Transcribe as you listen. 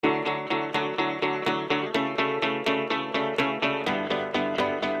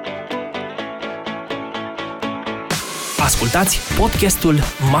Ascultați podcastul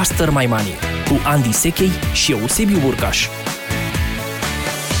Master My Money cu Andy Sechei și Eusebiu Burcaș.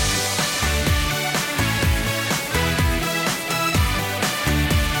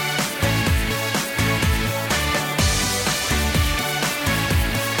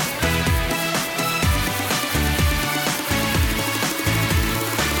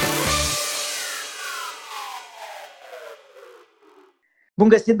 Bun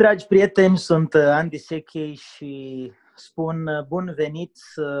găsit, dragi prieteni, sunt Andy Sechei și spun bun venit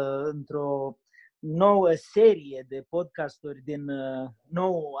într-o nouă serie de podcasturi din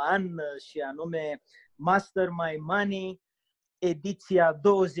nou an și anume Master My Money, ediția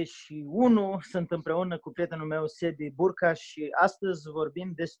 21. Sunt împreună cu prietenul meu Sebi Burcaș și astăzi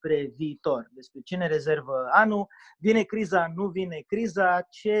vorbim despre viitor, despre ce ne rezervă anul. Vine criza, nu vine criza,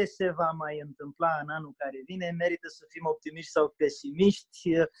 ce se va mai întâmpla în anul care vine, merită să fim optimiști sau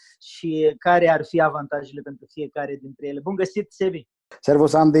pesimiști și care ar fi avantajele pentru fiecare dintre ele. Bun găsit, Sebi!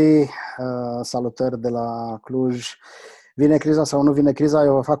 Servus, Andy! Salutări de la Cluj! Vine criza sau nu vine criza?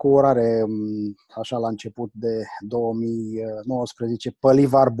 Eu fac o orare așa la început de 2019,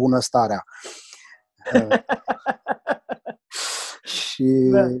 Pălivar bunăstarea.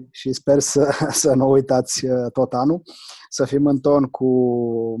 Și sper să nu uitați tot anul, să fim în ton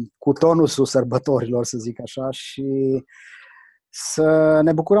cu tonusul sărbătorilor, să zic așa, și să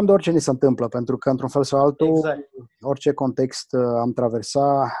ne bucurăm de orice ni se întâmplă, pentru că într-un fel sau altul, exact, orice context am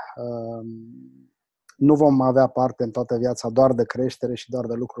traversat, nu vom avea parte în toată viața doar de creștere și doar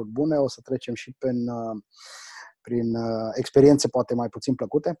de lucruri bune, o să trecem și prin experiențe poate mai puțin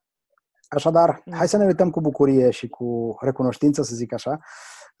plăcute. Așadar, hai să ne uităm cu bucurie și cu recunoștință, să zic așa,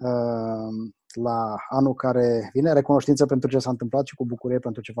 la anul care vine, recunoștință pentru ce s-a întâmplat și cu bucurie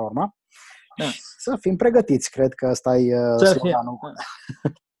pentru ce va urma. Da. Să fim pregătiți, cred că ăsta e sloganul.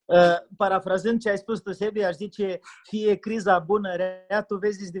 Parafrazând ce ai spus tu, Sebi, aș zice, fie criza bună, rea, tu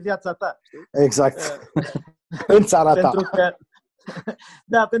vezi de viața ta. Știi? Exact. În țara ta.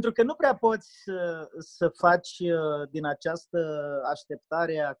 Pentru că nu prea poți să faci din această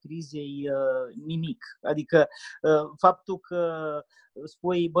așteptare a crizei nimic. Adică faptul că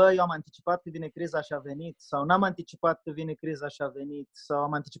spui, bă, eu am anticipat că vine criza și a venit, sau n-am anticipat că vine criza și a venit, sau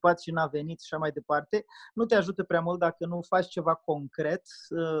am anticipat și n-a venit și așa mai departe, nu te ajută prea mult dacă nu faci ceva concret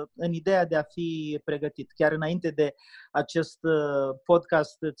în ideea de a fi pregătit. Chiar înainte de acest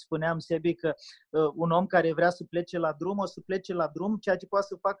podcast îți spuneam, Sebi, că un om care vrea să plece la drum, o să plece la drum, ceea ce poate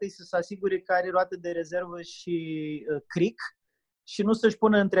să facă e să se asigure că are roate de rezervă și cric, și nu să-și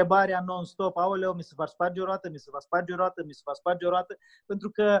pună întrebarea non-stop, aoleu, mi se va sparge o roată, mi se va sparge o roată, mi se va sparge o roată, pentru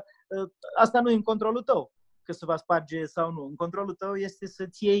că asta nu e în controlul tău, că se va sparge sau nu. În controlul tău este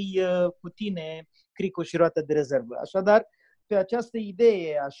să-ți iei cu tine cricul și roata de rezervă. Așadar, pe această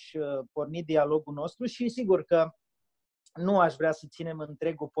idee aș porni dialogul nostru și sigur că nu aș vrea să ținem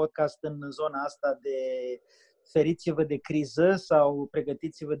întregul podcast în zona asta de feriți-vă de criză sau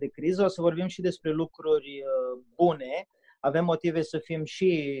pregătiți-vă de criză. O să vorbim și despre lucruri bune. Avem motive să fim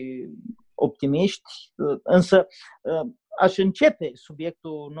și optimiști, însă aș începe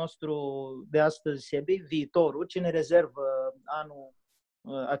subiectul nostru de astăzi, Sebi, viitorul, ce ne rezervă anul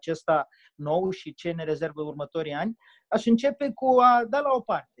acesta nou și ce ne rezervă următorii ani. Aș începe cu a da la o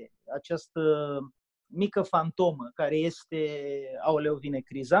parte această mică fantomă care este aoleu, vine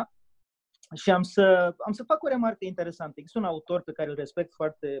criza. Și am să fac o remarcă interesantă. Există un autor pe care îl respect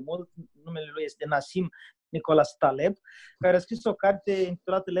foarte mult, numele lui este Nassim Nicholas Taleb, care a scris o carte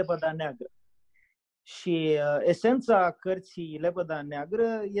intitulată Lebăda Neagră. Și esența cărții Lebăda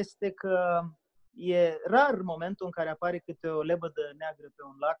Neagră este că e rar momentul în care apare câte o lebădă neagră pe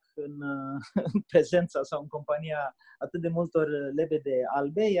un lac în prezența sau în compania atât de multor lebede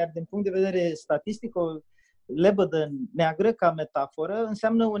albe, iar din punct de vedere statistic, o lebădă neagră, ca metaforă,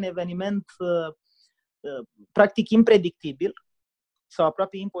 înseamnă un eveniment practic impredictibil sau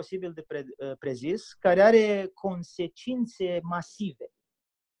aproape imposibil de prezis, care are consecințe masive.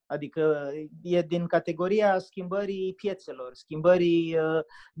 Adică e din categoria schimbării piețelor, schimbării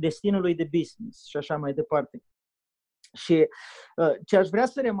destinului de business și așa mai departe. Și ce aș vrea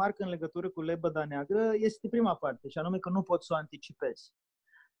să remarc în legătură cu lebăda neagră este prima parte, și anume că nu poți să o anticipezi.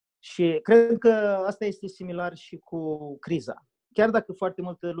 Și cred că asta este similar și cu criza. Chiar dacă foarte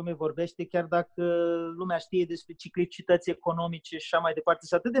multă lume vorbește, chiar dacă lumea știe despre ciclicități economice și așa mai departe,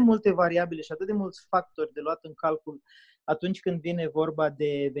 sunt atât de multe variabile și atât de mulți factori de luat în calcul atunci când vine vorba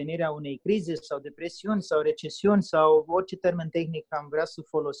de venirea unei crize sau depresiuni sau recesiuni sau orice termen tehnic am vrea să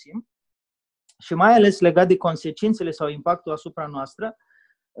folosim, și mai ales legat de consecințele sau impactul asupra noastră,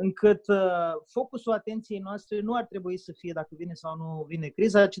 încât focusul atenției noastre nu ar trebui să fie dacă vine sau nu vine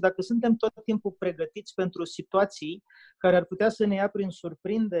criza, ci dacă suntem tot timpul pregătiți pentru situații care ar putea să ne ia prin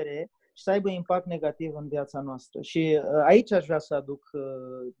surprindere și să aibă impact negativ în viața noastră. Și aici aș vrea să aduc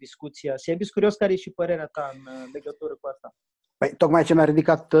discuția. Sebi, curios care e și părerea ta în legătură cu asta. Păi, tocmai ce mi-a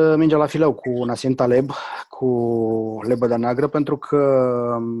ridicat mingea la fileu cu Nassim Taleb, cu Lebăda Neagră, pentru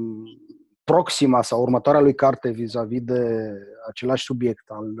că proxima sau următoarea lui carte vis-a-vis de același subiect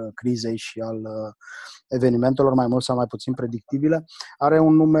al crizei și al evenimentelor mai mult sau mai puțin predictibile, are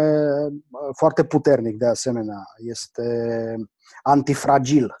un nume foarte puternic de asemenea. Este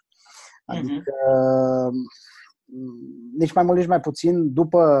Antifragil. Adică nici mai mult, nici mai puțin,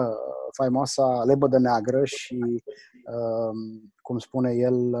 după faimoasa Lebădă Neagră și, cum spune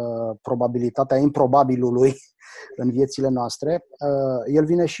el, probabilitatea improbabilului în viețile noastre, el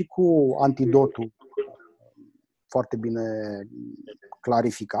vine și cu antidotul foarte bine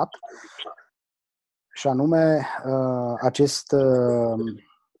clarificat, și anume acest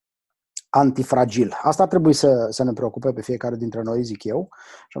antifragil. Asta trebuie să ne preocupe pe fiecare dintre noi, zic eu,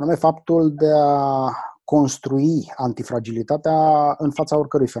 și anume faptul de a construi antifragilitatea în fața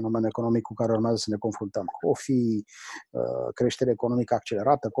oricărui fenomen economic cu care urmează să ne confruntăm. Că o fi creștere economică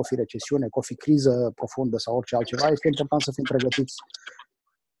accelerată, că o fi recesiune, că o fi criză profundă sau orice altceva, este important să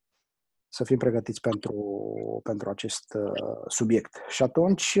fim pregătiți pentru acest subiect. Și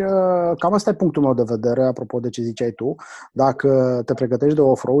atunci, cam asta e punctul meu de vedere, apropo de ce ziceai tu. Dacă te pregătești de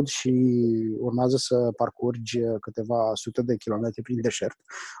off-road și urmează să parcurgi câteva sute de kilometri prin deșert,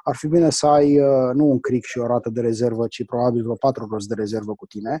 ar fi bine să ai nu un cric și o rată de rezervă, ci probabil vreo 4 roți de rezervă cu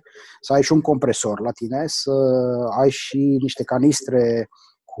tine, să ai și un compresor la tine, să ai și niște canistre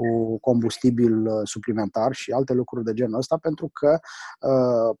cu combustibil suplimentar și alte lucruri de genul ăsta, pentru că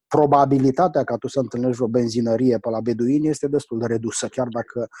probabilitatea ca tu să întâlnești vreo benzinărie pe la Beduini este destul de redusă, chiar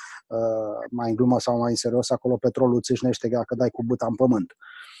dacă mai în glumă sau mai în serios acolo petrolul țâșnește dacă dai cu bâta în pământ.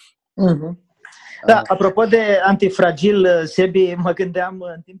 Mm-hmm. Da, apropo de antifragil, Sebi, mă gândeam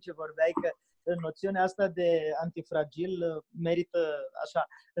în timp ce vorbeai că noțiunea asta de antifragil merită așa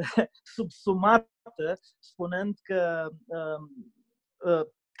subsumată, spunând că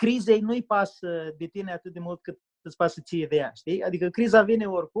crizei nu-i pasă de tine atât de mult cât îți pasă ție de ea, știi? Adică criza vine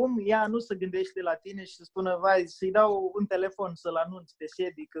oricum, ea nu se gândește la tine și să spună, vai, să-i dau un telefon să-l anunț pe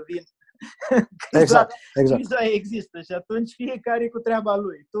Sebi că vin. Exact. Criza există și atunci fiecare cu treaba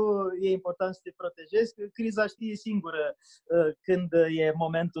lui. E important să te protejezi, că criza știe singură când e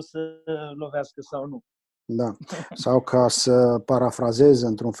momentul să lovească sau nu. Da. Sau ca să parafrazez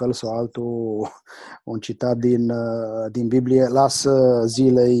într-un fel sau altul un citat din Biblie, lasă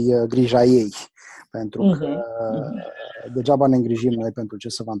zilei grija ei. Pentru că degeaba ne îngrijim noi pentru ce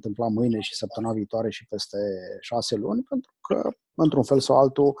se va întâmpla mâine și săptămâna viitoare și peste 6 luni, pentru că, într-un fel sau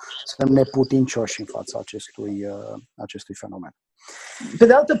altul, suntem neputincioși în fața acestui fenomen. Pe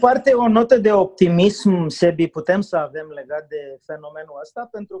de altă parte, o notă de optimism, Sebi, putem să avem legat de fenomenul ăsta,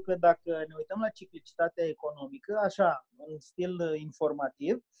 pentru că dacă ne uităm la ciclicitatea economică, așa, în stil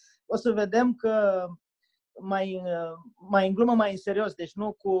informativ, o să vedem că mai în glumă, mai în serios, deci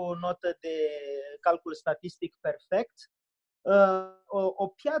nu cu notă de calcul statistic perfect,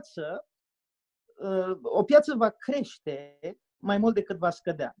 o piață va crește mai mult decât va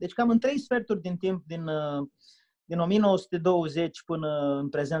scădea. Deci cam în 3 sferturi din timp din 1920 până în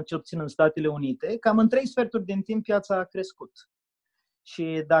prezent, cel puțin în Statele Unite, cam în 3 sferturi din timp piața a crescut.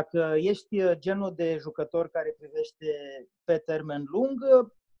 Și dacă ești genul de jucător care privește pe termen lung,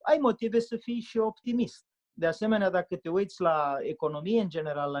 ai motive să fii și optimist. De asemenea, dacă te uiți la economie în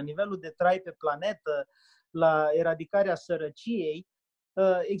general, la nivelul de trai pe planetă, la eradicarea sărăciei,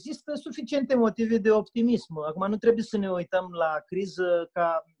 există suficiente motive de optimism. Acum nu trebuie să ne uităm la criză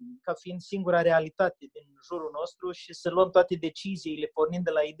ca fiind singura realitate din jurul nostru și să luăm toate deciziile pornind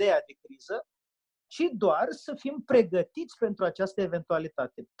de la ideea de criză, ci doar să fim pregătiți pentru această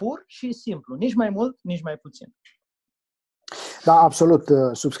eventualitate. Pur și simplu. Nici mai mult, nici mai puțin. Da, absolut.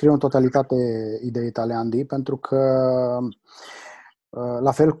 Subscriu în totalitate ideii tale, Andy, pentru că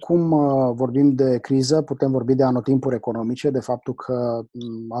la fel cum vorbim de criză, putem vorbi de anotimpuri economice, de faptul că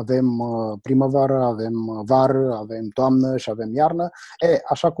avem primăvară, avem vară, avem toamnă și avem iarnă.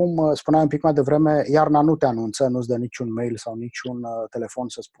 Așa cum spuneam un pic mai devreme, iarna nu te anunță, nu-ți dă niciun mail sau niciun telefon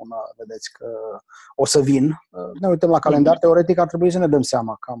să spună, vedeți că o să vin. Ne uităm la calendar, teoretic ar trebui să ne dăm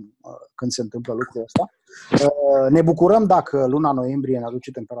seama cam când se întâmplă lucrul ăsta. Ne bucurăm dacă luna noiembrie ne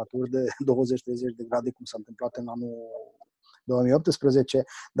aduce temperaturi de 20-30 de grade, cum s-a întâmplat în anul 2018,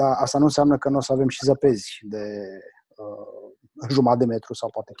 dar asta nu înseamnă că nu o să avem și zăpezi de jumătate de metru sau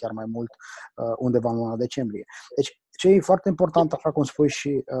poate chiar mai mult undeva în luna decembrie. Deci, ce e foarte important, așa cum spui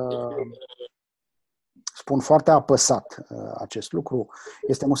și spun foarte apăsat acest lucru,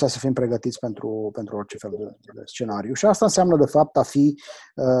 este musai să fim pregătiți pentru orice fel de scenariu. Și asta înseamnă, de fapt, a fi,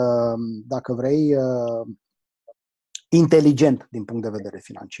 dacă vrei, inteligent din punct de vedere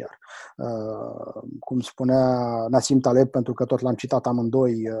financiar. Cum spunea Nassim Taleb, pentru că tot l-am citat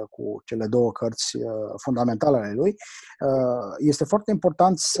amândoi cu cele două cărți fundamentale ale lui, este foarte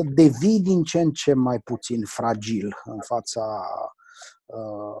important să devii din ce în ce mai puțin fragil în fața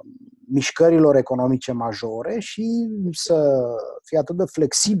mișcărilor economice majore și să fii atât de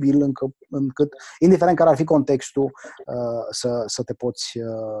flexibil încât, indiferent care ar fi contextul, să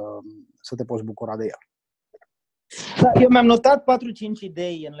te poți bucura de el. Da, eu mi-am notat 4-5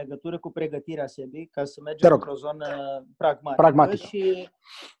 idei în legătură cu pregătirea SEBI ca să mergem într-o zonă pragmatică și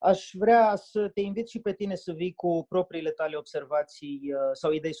aș vrea să te invit și pe tine să vii cu propriile tale observații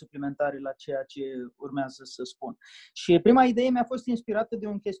sau idei suplimentare la ceea ce urmează să spun. Și prima idee mi-a fost inspirată de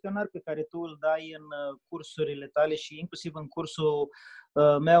un chestionar pe care tu îl dai în cursurile tale și inclusiv în cursul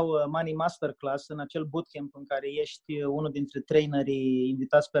meu Money Masterclass, în acel bootcamp în care ești unul dintre trainerii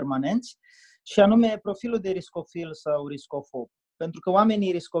invitați permanenți, și anume profilul de riscofil sau riscofob. Pentru că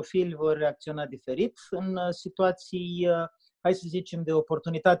oamenii riscofili vor reacționa diferit în situații, hai să zicem, de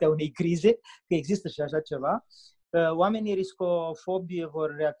oportunitatea unei crize, că există și așa ceva. Oamenii riscofobi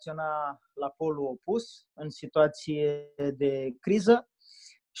vor reacționa la polul opus în situație de criză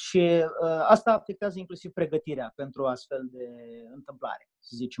și asta afectează inclusiv pregătirea pentru o astfel de întâmplare,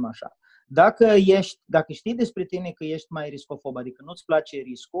 să zicem așa. Dacă știi despre tine că ești mai riscofob, adică nu-ți place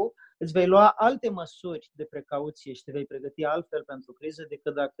riscul, îți vei lua alte măsuri de precauție și te vei pregăti altfel pentru criză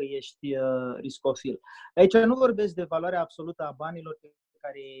decât dacă ești riscofil. Aici nu vorbesc de valoarea absolută a banilor pe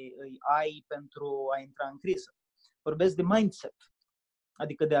care îi ai pentru a intra în criză. Vorbesc de mindset,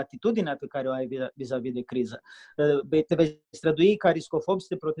 adică de atitudinea pe care o ai vis-a-vis de criză. Te vei strădui ca riscofob să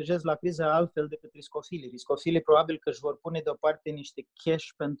te protejezi la criză altfel decât riscofilii. Riscofilii probabil că își vor pune deoparte niște cash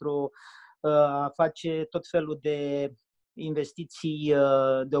pentru a face tot felul de investiții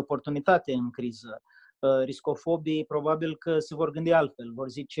de oportunitate în criză. Riscofobii probabil că se vor gândi altfel. Vor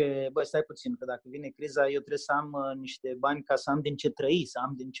zice, băi, stai puțin, că dacă vine criza, eu trebuie să am niște bani ca să am din ce trăi, să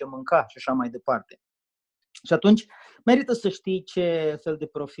am din ce mânca și așa mai departe. Și atunci merită să știi ce fel de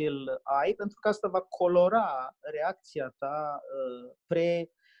profil ai, pentru că asta va colora reacția ta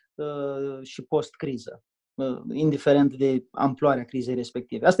pre- și post-criză, indiferent de amploarea crizei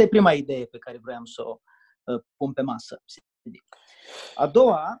respective. Asta e prima idee pe care vreau să o pun pe masă. A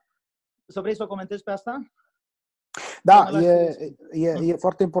doua, să vrei să o comentezi pe asta? Da, e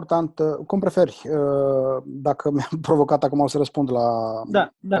foarte important. Cum preferi? Dacă mi-am provocat acum, o să răspund la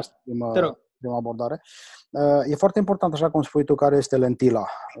prima abordare. E foarte important, așa cum spui tu, care este lentila.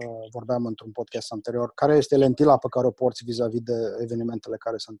 Vorbeam într-un podcast anterior. Care este lentila pe care o porți vis-a-vis de evenimentele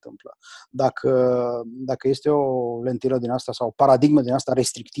care se întâmplă? Dacă este o lentilă din asta sau o paradigmă din asta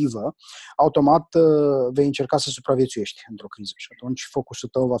restrictivă, automat vei încerca să supraviețuiești într-o criză. Și atunci focusul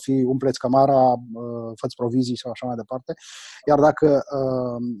tău va fi umpleți camara, fă-ți provizii sau așa mai departe. Iar dacă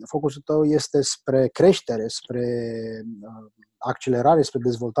focusul tău este spre creștere, spre accelerare, spre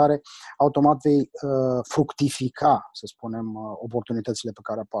dezvoltare, automat vei fructifica, să spunem, oportunitățile pe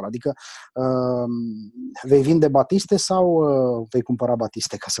care apar. Adică vei vinde batiste sau vei cumpăra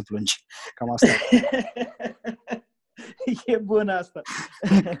batiste ca să plângi? Cam asta. E bună asta.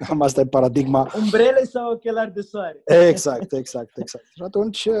 Cam asta e paradigma. Umbrele sau ochelari de soare. Exact. Și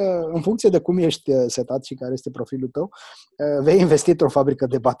atunci, în funcție de cum ești setat și care este profilul tău, vei investi într-o fabrică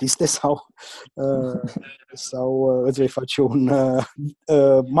de batiste sau îți vei face un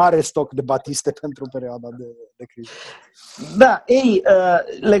mare stoc de batiste pentru perioada de criză. Da,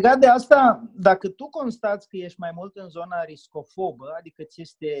 legat de asta, dacă tu constați că ești mai mult în zona riscofobă, adică ți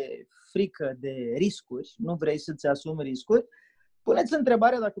este frică de riscuri, nu vrei să-ți asumi riscuri, puneți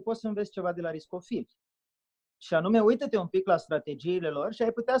întrebarea dacă poți să înveți ceva de la riscofili. Și anume, uită-te un pic la strategiile lor și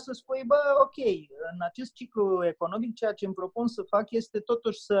ai putea să spui, ok, în acest ciclu economic ceea ce îmi propun să fac este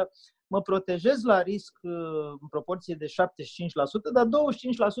totuși să mă protejez la risc în proporție de 75%, dar 25%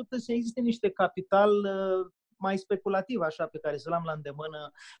 să existe niște capital mai speculativ, așa, pe care să-l am la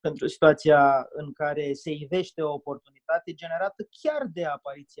îndemână pentru situația în care se ivește o oportunitate generată chiar de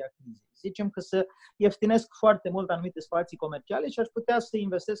apariția crizei. Zicem că să ieftinesc foarte mult anumite spații comerciale și aș putea să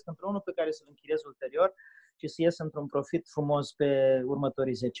investesc într-unul pe care să-l închiriez ulterior și să ies într-un profit frumos pe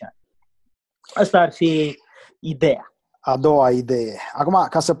următorii 10 ani. Asta ar fi ideea. A doua idee. Acum,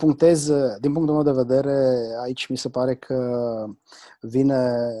 ca să punctez, din punctul meu de vedere, aici mi se pare că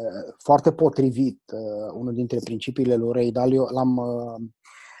vine foarte potrivit unul dintre principiile lui Ray Dalio.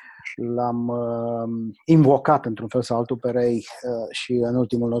 l-am invocat într-un fel sau altul pe Ray și în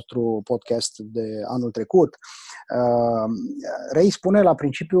ultimul nostru podcast de anul trecut. Ray spune la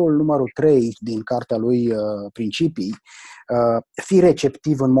principiul numărul 3 din cartea lui Principii, fii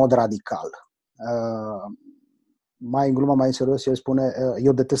receptiv în mod radical. Mai în glumă, mai în serios, el spune,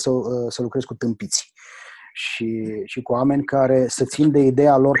 eu detest să lucrez cu tâmpiți și cu oameni care se țin de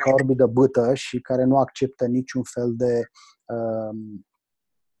ideea lor ca orbi de bâtă și care nu acceptă niciun fel de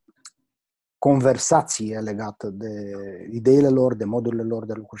conversație legată de ideile lor, de modurile lor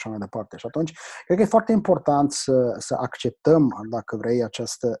de lucru și așa mai departe. Și atunci, cred că e foarte important să acceptăm, dacă vrei,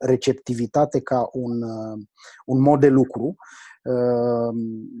 această receptivitate ca un mod de lucru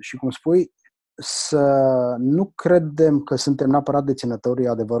și, cum spui, să nu credem că suntem neapărat deținătorii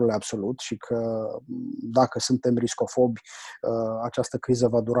adevărului absolut și că dacă suntem riscofobi, această criză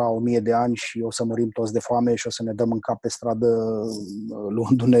va dura 1000 de ani și o să murim toți de foame și o să ne dăm în cap pe stradă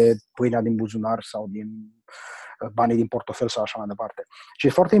luându-ne pâinea din buzunar sau din banii din portofel sau așa mai departe. Și e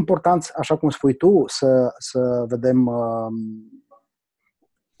foarte important, așa cum spui tu, să vedem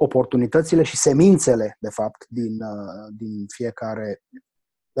oportunitățile și semințele, de fapt, din fiecare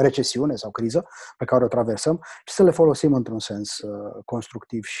recesiune sau criză pe care o traversăm și să le folosim într-un sens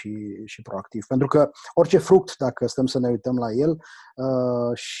constructiv și proactiv. Pentru că orice fruct, dacă stăm să ne uităm la el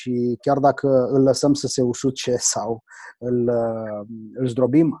și chiar dacă îl lăsăm să se usuce sau îl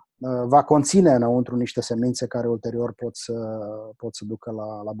zdrobim, va conține înăuntru niște semințe care ulterior pot să ducă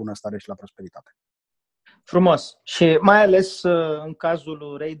la bunăstare și la prosperitate. Frumos. Și mai ales în cazul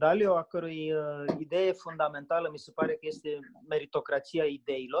lui Ray Dalio, a cărui idee fundamentală mi se pare că este meritocrația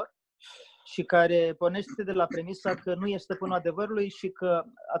ideilor și care pornește de la premisa că nu este stăpânul adevărului și că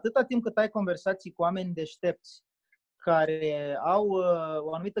atâta timp cât ai conversații cu oameni deștepți care au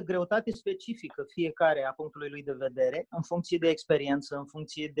o anumită greutate specifică fiecare a punctului lui de vedere, în funcție de experiență, în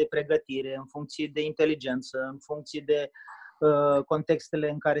funcție de pregătire, în funcție de inteligență, în funcție de contextele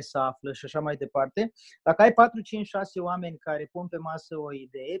în care se află și așa mai departe. Dacă ai 4, 5, 6 oameni care pun pe masă o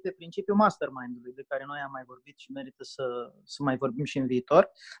idee, pe principiul mastermind-ului de care noi am mai vorbit și merită să mai vorbim și în viitor,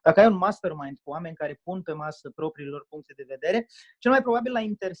 dacă ai un mastermind cu oameni care pun pe masă propriilor puncte de vedere, cel mai probabil la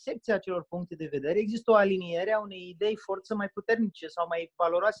intersecția acelor puncte de vedere există o aliniere a unei idei forță mai puternice sau mai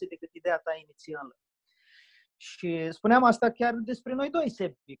valoroase decât ideea ta inițială. Și spuneam asta chiar despre noi doi,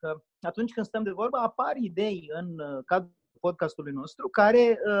 Sebi, că atunci când stăm de vorbă apar idei în cadrul podcastului nostru,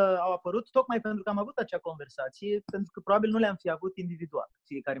 care au apărut tocmai pentru că am avut acea conversație, pentru că probabil nu le-am fi avut individual,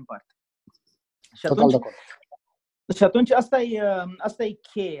 fiecare în parte. Și atunci asta e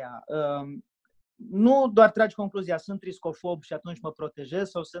cheia. Nu doar tragi concluzia, sunt riscofob și atunci mă protejez,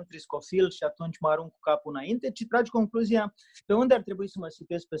 sau sunt riscofil și atunci mă arunc cu capul înainte, ci tragi concluzia pe unde ar trebui să mă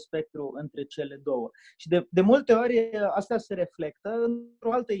situez pe spectru între cele două. Și de multe ori asta se reflectă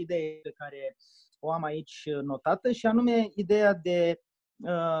într-o altă idee pe care o am aici notată, și anume ideea de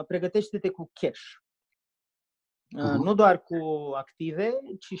pregătește-te cu cash. Nu doar cu active,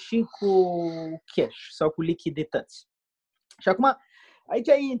 ci și cu cash sau cu lichidități. Și acum, aici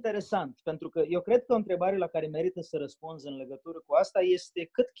e interesant, pentru că eu cred că o întrebare la care merită să răspunzi în legătură cu asta este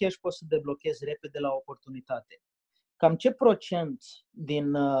cât cash poți să deblochezi repede la oportunitate. Cam ce procent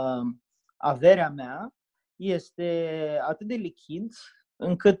din averea mea este atât de lichid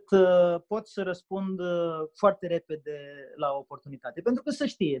încât pot să răspund foarte repede la oportunitate. Pentru că să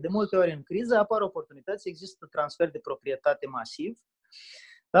știe, de multe ori în criză apar oportunități, există transfer de proprietate masiv.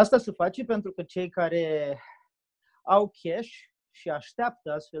 Dar asta se face pentru că cei care au cash și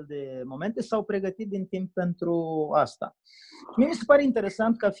așteaptă astfel de momente s-au pregătit din timp pentru asta. Și mie mi se pare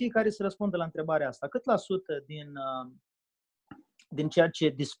interesant ca fiecare să răspundă la întrebarea asta. Cât la sută din ceea ce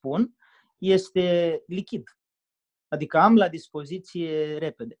dispun este lichid? Adică am la dispoziție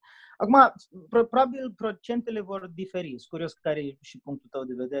repede. Acum, probabil procentele vor diferi. Sunt curios care e și punctul tău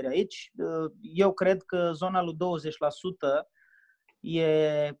de vedere aici. Eu cred că zona lui 20%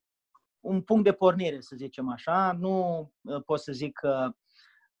 e un punct de pornire, să zicem așa. Nu pot să zic că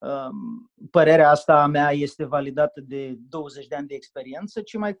părerea asta a mea este validată de 20 de ani de experiență,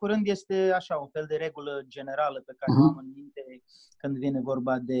 ci mai curând este așa, un fel de regulă generală pe care o am în minte când vine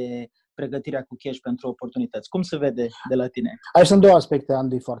vorba de pregătirea cu cash pentru oportunități. Cum se vede de la tine? Aici sunt două aspecte,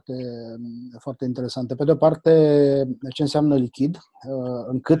 Andy, foarte, foarte interesante. Pe de o parte, ce înseamnă lichid,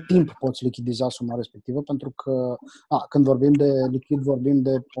 în cât timp poți lichidiza suma respectivă, pentru că când vorbim de lichid, vorbim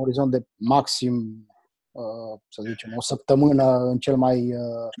de orizont de maxim să zicem, o săptămână în cel mai...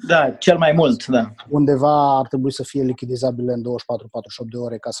 Da, cel mai mult, da. Undeva ar trebui să fie lichidizabile în 24-48 de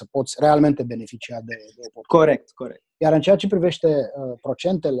ore ca să poți realmente beneficia de oportunitate. Corect. Iar în ceea ce privește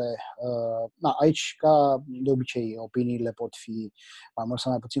procentele, aici, ca de obicei, opiniile pot fi mai mult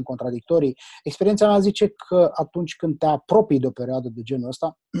sau mai puțin contradictorii. Experiența mea zice că atunci când te apropii de o perioadă de genul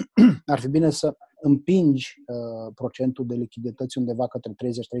ăsta, ar fi bine să împingi procentul de lichidități undeva către 30-35%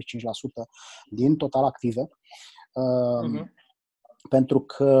 din total active, pentru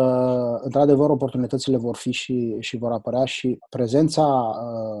că, într-adevăr, oportunitățile vor fi și vor apărea și prezența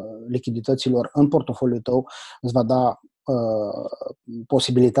lichidităților în portofoliul tău îți va da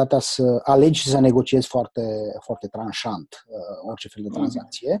posibilitatea să alegi și să negociezi foarte, foarte tranșant orice fel de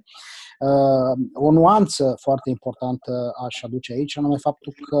tranzacție. O nuanță foarte importantă aș aduce aici, anume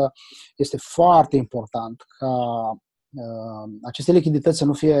faptul că este foarte important ca aceste lichidități să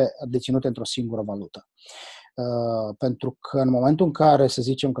nu fie deținute într-o singură valută. Pentru că în momentul în care, să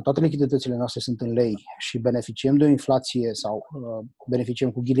zicem, că toate lichiditățile noastre sunt în lei și beneficiem de o inflație sau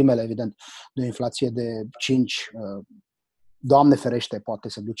beneficiem cu ghilimele, evident, de o inflație de 5, Doamne ferește, poate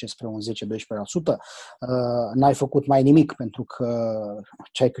se duce spre un 10-12%, n-ai făcut mai nimic, pentru că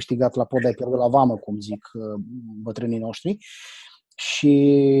ce ai câștigat la pod ai pierdut la vamă, cum zic bătrânii noștri.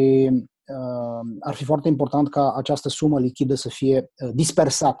 Și ar fi foarte important ca această sumă lichidă să fie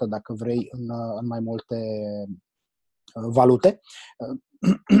dispersată, dacă vrei, în mai multe valute.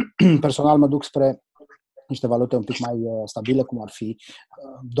 Personal mă duc spre niște valute un pic mai stabile, cum ar fi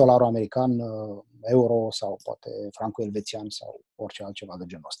dolarul american, euro sau poate francul elvețian sau orice altceva de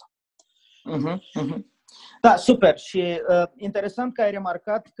genul ăsta. Da, super. Și interesant că ai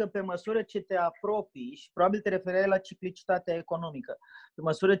remarcat că pe măsură ce te apropii, și probabil te refereai la ciclicitatea economică, pe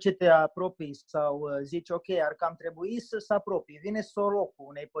măsură ce te apropii sau zici, ok, ar cam trebui să se apropii, vine sorocul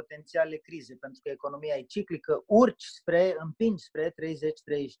unei potențiale crize, pentru că economia e ciclică, împingi spre 30-35%.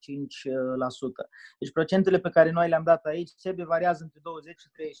 Deci procentele pe care noi le-am dat aici se variază între 20 și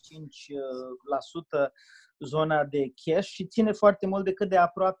 35% zona de cash și ține foarte mult de cât de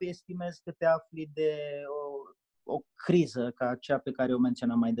aproape estimezi că te afli de o criză ca cea pe care o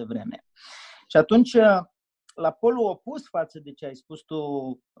menționam mai devreme. Și atunci, la polul opus față de ce ai spus tu,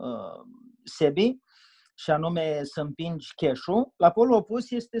 Sebi, și anume să împingi cash-ul, la polul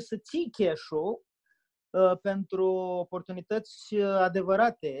opus este să ții cash-ul pentru oportunități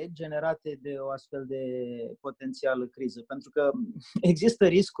adevărate generate de o astfel de potențială criză. Pentru că există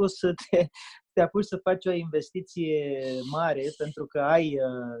riscul să te apuci să faci o investiție mare pentru că ai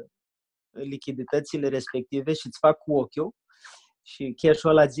lichiditățile respective și îți fac cu ochiul și cash-ul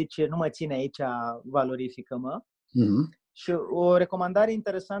ăla zice, nu mă ține aici, valorifică-mă. Și o recomandare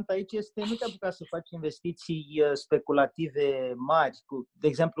interesantă aici este nu te apuca să faci investiții speculative mari, de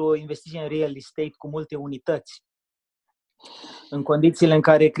exemplu o investiție în real estate cu multe unități, în condițiile în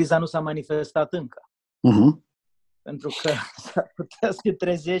care criza nu s-a manifestat încă. Pentru că s-ar putea să te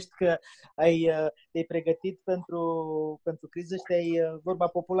trezești că te-ai pregătit pentru criză și vorba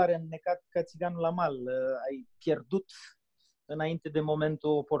populară, înnecat ca țiganul la mal, ai pierdut înainte de momentul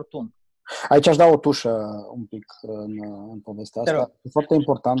oportun. Aici aș da o tușă un pic în povestea asta. E foarte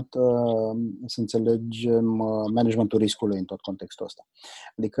important să înțelegem managementul riscului în tot contextul ăsta.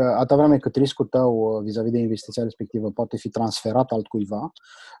 Adică, atâta vreme cât riscul tău vis-a-vis de investiția respectivă poate fi transferat altcuiva,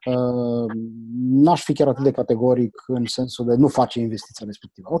 n-aș fi chiar atât de categoric în sensul de nu face investiția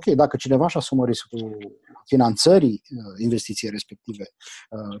respectivă. Ok, dacă cineva își asumă riscul finanțării investiției respective,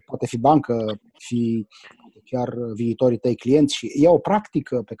 poate fi bancă, fi chiar viitorii tăi clienți și e o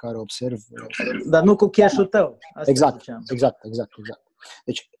practică pe care o observ. Dar nu cu cash-ul tău. Exact.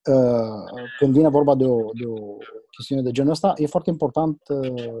 Deci, când vine vorba de o chestiune de genul ăsta, e foarte important,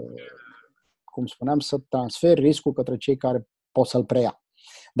 cum spuneam, să transferi riscul către cei care pot să-l preia,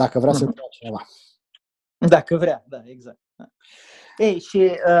 dacă vrea să-l preia cineva. Dacă vrea, da, exact. Ei,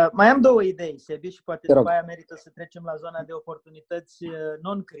 și mai am două idei, Sebi, și poate după aia merită să trecem la zona de oportunități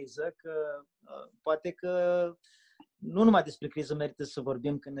non-criză, că poate că nu numai despre criză merită să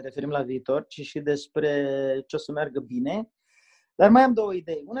vorbim când ne referim la viitor, ci și despre ce o să meargă bine. Dar mai am două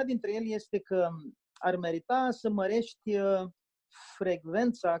idei. Una dintre ele este că ar merita să mărești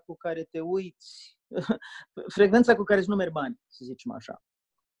frecvența cu care te uiți, frecvența cu care îți numeri bani, să zicem așa.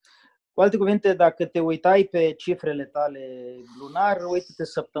 Cu alte cuvinte, dacă te uitai pe cifrele tale lunar, uită-te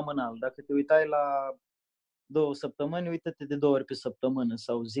săptămânal. Dacă te uitai la 2 săptămâni, uită-te de 2 ori pe săptămână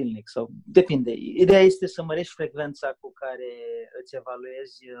sau zilnic. Sau depinde. Ideea este să mărești frecvența cu care îți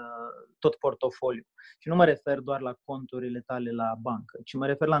evaluezi tot portofoliul. Și nu mă refer doar la conturile tale la bancă, ci mă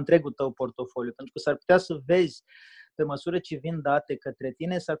refer la întregul tău portofoliu. Pentru că s-ar putea să vezi pe măsură ce vin date către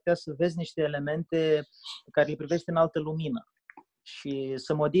tine, s-ar putea să vezi niște elemente care le privești în altă lumină și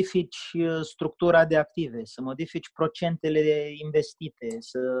să modifici structura de active, să modifici procentele investite,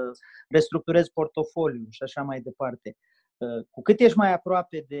 să restructurezi portofoliul și așa mai departe. Cu cât ești mai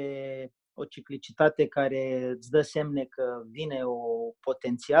aproape de o ciclicitate care îți dă semne că vine o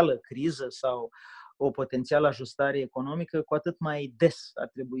potențială criză sau o potențială ajustare economică, cu atât mai des ar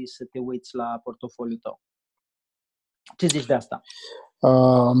trebui să te uiți la portofoliul tău. Ce zici de asta?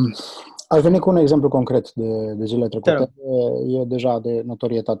 Aș veni cu un exemplu concret de zilele trecute. E deja de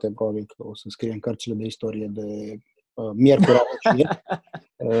notorietate, probabil că o să scrie în cărțile de istorie de miercuri okay.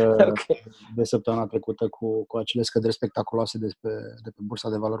 De săptămâna trecută cu acele scăderi spectaculoase de pe Bursa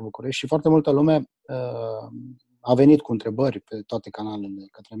de Valori București și foarte multă lume a venit cu întrebări pe toate canalele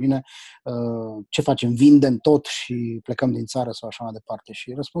către mine. Ce facem? Vindem tot și plecăm din țară sau așa mai departe?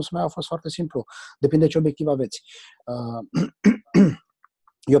 Și răspunsul meu a fost foarte simplu. Depinde ce obiectiv aveți.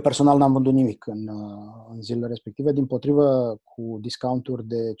 Eu personal n-am vândut nimic în zilele respective, dimpotrivă cu discounturi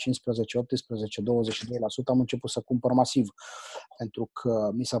de 15, 18, 22% am început să cumpăr masiv, pentru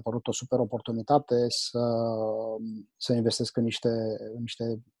că mi s-a părut o super oportunitate să investesc în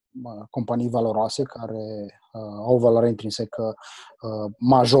niște companii valoroase care au o valoare intrinsecă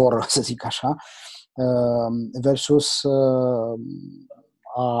majoră, să zic așa, versus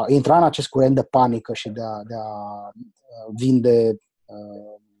a intra în acest curent de panică și de a vinde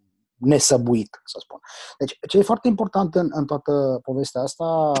nesăbuit, să spun. Deci, ce e foarte important în toată povestea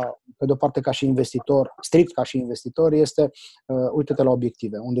asta, pe de o parte ca și investitor, strict ca și investitor, este uite-te la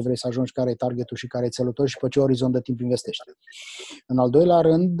obiective, unde vrei să ajungi, care e targetul și care e țelul tău și pe ce orizont de timp investești. În al doilea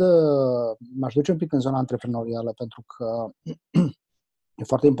rând, m-aș duce un pic în zona antreprenorială, pentru că e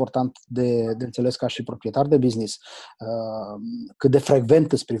foarte important de înțeles ca și proprietar de business cât de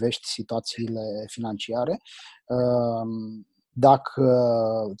frecvent îți privești situațiile financiare. Dacă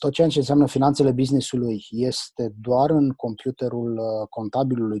tot ceea ce înseamnă finanțele business-ului este doar în computerul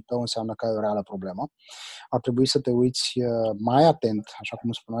contabilului tău, înseamnă că ai o reală problemă. Ar trebui să te uiți mai atent, așa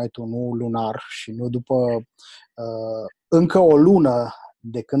cum spuneai tu, nu lunar și nu după încă o lună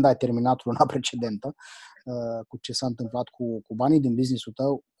de când ai terminat luna precedentă, cu ce s-a întâmplat cu banii din business-ul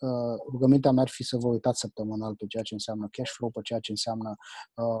tău. Rugămintea mea ar fi să vă uitați săptămânal pe ceea ce înseamnă cash flow, pe ceea ce înseamnă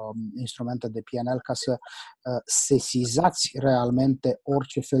instrumente de P&L, ca să sesizați realmente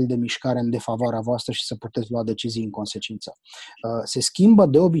orice fel de mișcare în defavoarea voastră și să puteți lua decizii în consecință. Se schimbă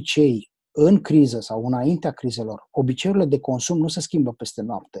de obicei în criză sau înaintea crizelor. Obiceiurile de consum nu se schimbă peste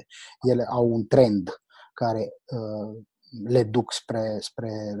noapte. Ele au un trend care le duc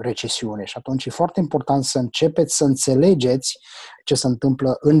spre recesiune și atunci e foarte important să începeți să înțelegeți ce se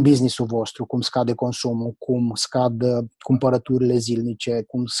întâmplă în business-ul vostru, cum scade consumul, cum scad cumpărăturile zilnice,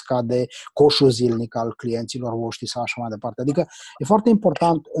 cum scade coșul zilnic al clienților voștri sau așa mai departe. Adică e foarte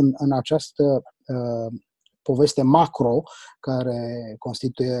important în această poveste macro care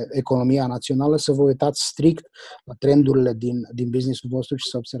constituie economia națională să vă uitați strict la trendurile din business-ul vostru și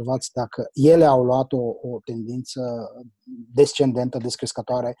să observați dacă ele au luat o tendință descendentă,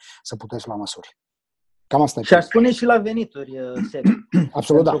 descrescătoare, să puteți lua măsuri. Cam asta e. Și aș spune și la venituri, Sebi.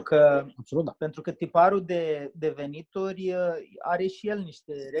 Absolut, Absolut, da. Pentru că tiparul de venituri are și el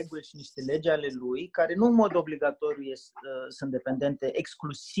niște reguli și niște legi ale lui, care nu în mod obligatoriu sunt dependente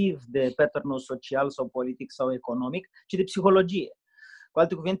exclusiv de pattern-ul social sau politic sau economic, ci de psihologie. Cu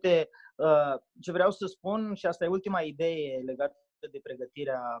alte cuvinte, ce vreau să spun, și asta e ultima idee legată de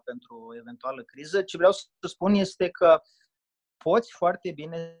pregătirea pentru o eventuală criză, ce vreau să spun este că poți foarte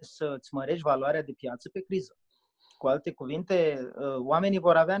bine să îți mărești valoarea de piață pe criză. Cu alte cuvinte, oamenii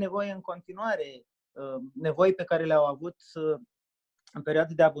vor avea nevoie în continuare, nevoi pe care le-au avut în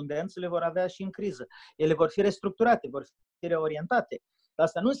perioade de abundență, le vor avea și în criză. Ele vor fi restructurate, vor fi reorientate.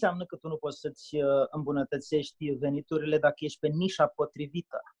 Asta nu înseamnă că tu nu poți să-ți îmbunătățești veniturile dacă ești pe nișa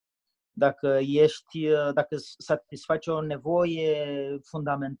potrivită, dacă satisfaci o nevoie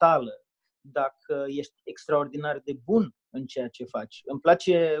fundamentală, dacă ești extraordinar de bun în ceea ce faci. Îmi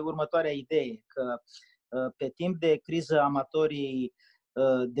place următoarea idee, că pe timp de criză amatorii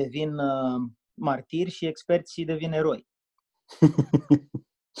devin martiri și experții devin eroi.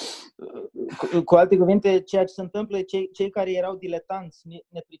 Cu alte cuvinte, ceea ce se întâmplă, cei care erau diletanți,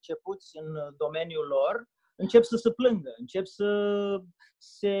 nepricepuți în domeniul lor, încep să se plângă, încep să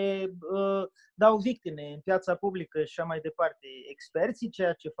se dau victime în piața publică și așa mai departe. Experții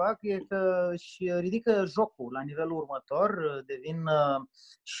ceea ce fac e că își ridică jocul la nivelul următor, devin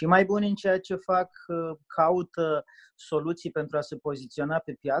și mai buni în ceea ce fac, caută soluții pentru a se poziționa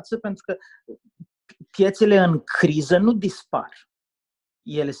pe piață, pentru că piețele în criză nu dispar,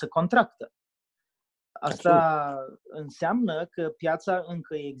 ele se contractă. Asta înseamnă că piața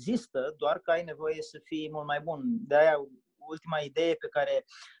încă există, doar că ai nevoie să fii mult mai bun. De-aia, ultima idee pe care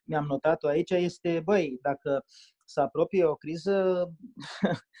mi-am notat-o aici este, băi, dacă se apropie o criză,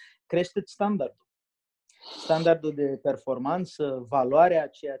 crește-ți standardul. Standardul de performanță, valoarea a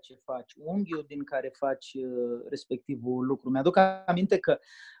ceea ce faci, unghiul din care faci respectivul lucru. Mi-aduc aminte că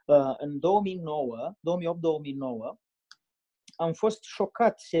în 2008-2009, am fost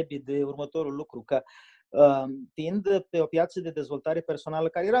șocat, Sebi, de următorul lucru, că fiind pe o piață de dezvoltare personală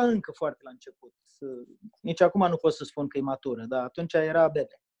care era încă foarte la început, nici acum nu pot să spun că e matură, dar atunci era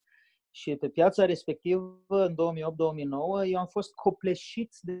bebe. Și pe piața respectivă, în 2008-2009, eu am fost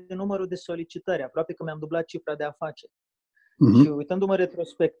copleșit de numărul de solicitări, aproape că mi-am dublat cifra de afaceri. Și uitându-mă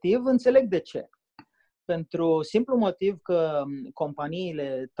retrospectiv, înțeleg de ce. Pentru simplu motiv că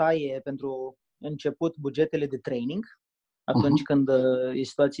companiile taie pentru început bugetele de training, atunci când e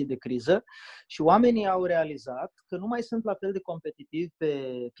situație de criză, și oamenii au realizat că nu mai sunt la fel de competitivi pe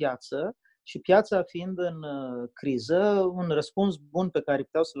piață și piața fiind în criză, un răspuns bun pe care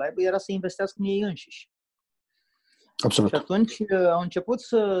puteau să-l aibă era să investească în ei înșiși. Absolut. Și atunci au început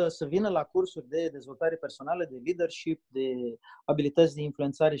să vină la cursuri de dezvoltare personală, de leadership, de abilități de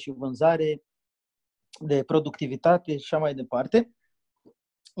influențare și vânzare, de productivitate și așa mai departe,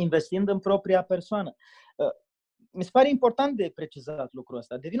 investind în propria persoană. Mi se pare important de precizat lucrul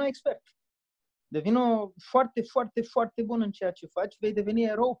ăsta. Devină expert. Devină foarte, foarte, foarte bun în ceea ce faci. Vei deveni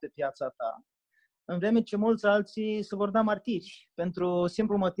erou pe piața ta. În vreme ce mulți alții se vor da martiri. Pentru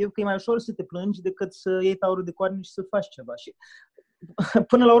simplu motiv că e mai ușor să te plângi decât să iei taurul de coarne și să faci ceva. Și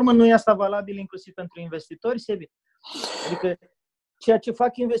până la urmă nu e asta valabil inclusiv pentru investitori, Sebi. Adică ceea ce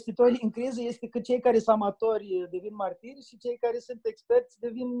fac investitorii în criză este că cei care sunt amatori devin martiri și cei care sunt experți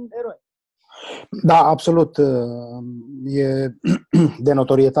devin eroi. Da, absolut. E de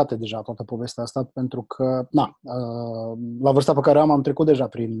notorietate deja toată povestea asta, pentru că la vârsta pe care am trecut deja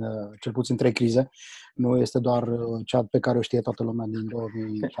prin cel puțin 3 crize. Nu este doar cea pe care o știe toată lumea din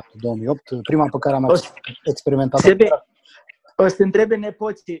 2007-2008. Prima pe care am experimentat... O să te întrebe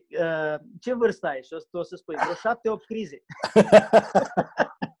nepoții, ce vârstă ai? Și o să spui, vreo 7-8 crize.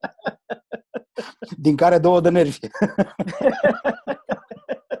 Din care 2 de nervi.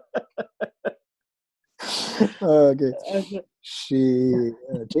 Okay. Și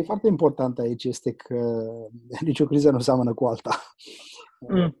ce e foarte important aici este că nicio criză nu seamănă cu alta.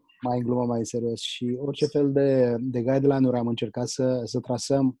 Mai în glumă, mai în serios. Și orice fel de guideline-uri am încercat să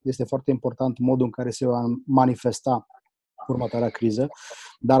trasăm, este foarte important modul în care se va manifesta următoarea criză.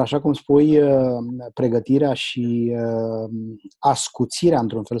 Dar așa cum spui, pregătirea și ascuțirea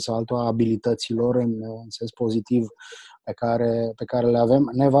într-un fel sau altul a abilităților în sens pozitiv pe care le avem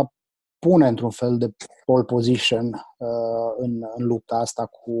ne va pune într-un fel de pole position în lupta asta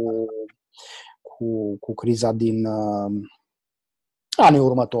cu criza din anii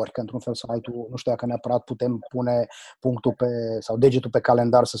următori, că într-un fel sau altul, nu știu dacă neapărat putem pune punctul sau degetul pe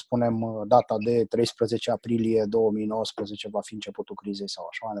calendar să spunem data de 13 aprilie 2019 va fi începutul crizei sau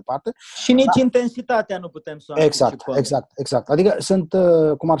așa mai departe. Și nici intensitatea nu putem să o anticipăm. Exact. Adică sunt,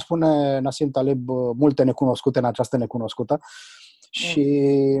 cum ar spune Nassim Taleb, multe necunoscute în această necunoscută. Și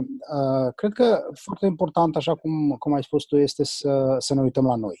cred că foarte important, așa cum ai spus tu, este să ne uităm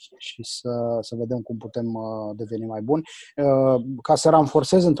la noi și să vedem cum putem deveni mai buni. Ca să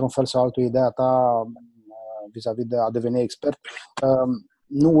ranforcez într-un fel sau altul ideea ta vis-a-vis de a deveni expert,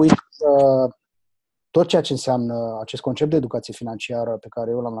 nu uit tot ceea ce înseamnă acest concept de educație financiară pe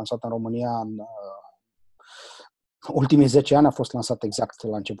care eu l-am lansat în România în ultimii 10 ani, a fost lansat exact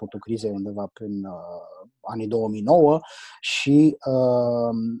la începutul crizei, undeva prin anii 2009 și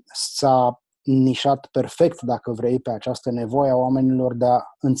s-a nișat perfect, dacă vrei, pe această nevoie a oamenilor de a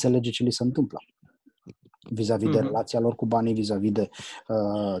înțelege ce li se întâmplă vis-a-vis de relația lor cu banii, vis-a-vis de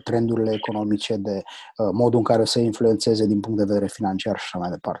trendurile economice, de modul în care o să influențeze din punct de vedere financiar și așa mai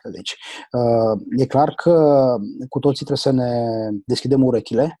departe. Deci, e clar că cu toții trebuie să ne deschidem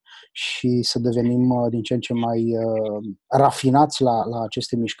urechile și să devenim din ce în ce mai rafinați la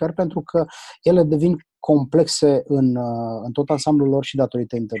aceste mișcări, pentru că ele devin complexe în tot ansamblul lor și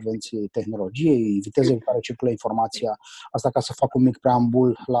datorită intervenției tehnologiei, vitezei cu care circulă informația. Asta ca să fac un mic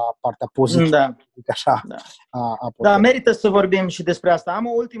preambul la partea pozitivă. Da, merită să vorbim și despre asta. Am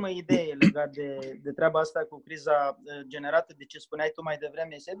o ultimă idee legată de treaba asta cu criza generată de ce spuneai tu mai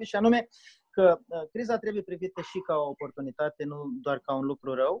devreme, Sebi, și anume că criza trebuie privită și ca o oportunitate, nu doar ca un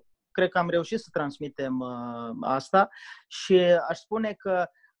lucru rău. Cred că am reușit să transmitem asta și aș spune că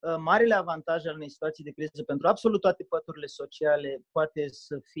marele avantaj al unei situații de criză pentru absolut toate păturile sociale poate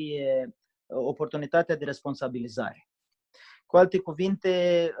să fie oportunitatea de responsabilizare. Cu alte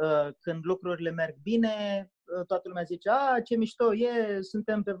cuvinte, când lucrurile merg bine, toată lumea zice, ce mișto e,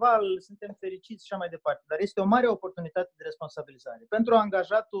 suntem pe val, suntem fericiți și așa mai departe. Dar este o mare oportunitate de responsabilizare. Pentru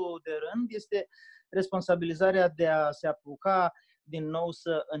angajatul de rând este responsabilizarea de a se apuca din nou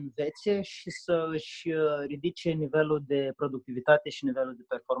să învețe și să își ridice nivelul de productivitate și nivelul de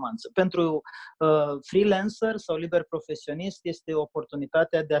performanță. Pentru freelancer sau liber profesionist este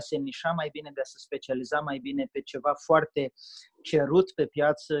oportunitatea de a se nișa mai bine, de a se specializa mai bine pe ceva foarte cerut pe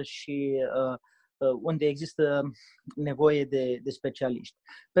piață și unde există nevoie de specialiști.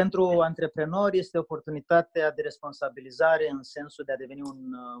 Pentru antreprenori este oportunitatea de responsabilizare în sensul de a deveni un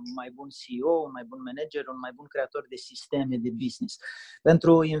mai bun CEO, un mai bun manager, un mai bun creator de sisteme de business.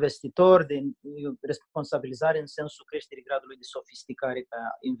 Pentru investitori, de responsabilizare în sensul creșterii gradului de sofisticare ca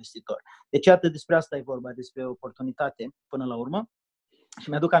investitor. Deci, atât despre asta e vorba, despre oportunitate până la urmă. Și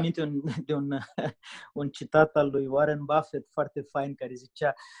mi-aduc aminte de un citat al lui Warren Buffett foarte fain, care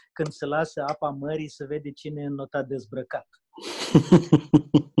zicea: când se lasă apa mării, se vede cine e înnotat dezbrăcat.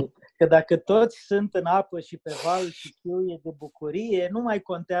 Că dacă toți sunt în apă și pe val și chiuie de bucurie, nu mai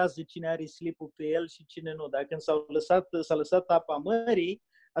contează cine are slipul pe el și cine nu. Dacă s-a lăsat apa mării,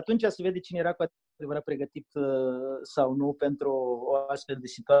 atunci se vede cine era cu adevărat pregătit sau nu pentru o astfel de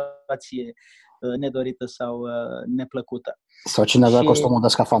situație nedorită sau neplăcută. Sau cine avea costumul de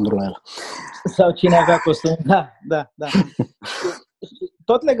scafandru la el. Sau cine avea costumul, da.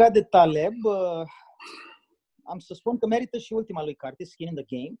 Tot legat de Taleb, am să spun că merită și ultima lui carte, Skin in the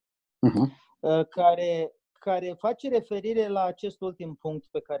Game, care face referire la acest ultim punct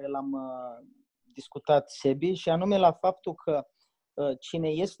pe care l-am discutat, Sebi, și anume la faptul că cine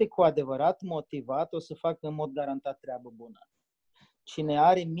este cu adevărat motivat o să facă în mod garantat treabă bună. Cine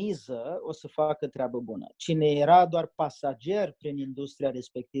are miză o să facă treabă bună. Cine era doar pasager prin industria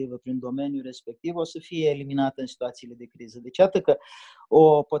respectivă, prin domeniul respectiv, o să fie eliminat în situațiile de criză. Deci iată că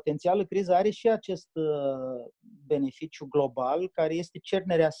o potențială criză are și acest beneficiu global, care este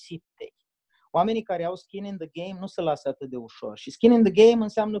cernerea sitei. Oamenii care au skin in the game nu se lasă atât de ușor. Și skin in the game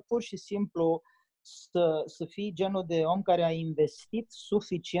înseamnă pur și simplu să fii genul de om care a investit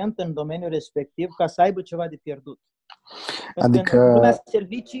suficient în domeniul respectiv ca să aibă ceva de pierdut. Adică în lumea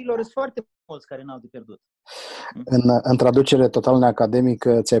serviciilor sunt foarte mulți care n-au de pierdut. În traducere total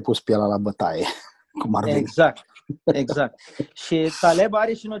neacademică, ți-ai pus pielea la bătaie. Cum ar veni. Exact. Și Taleb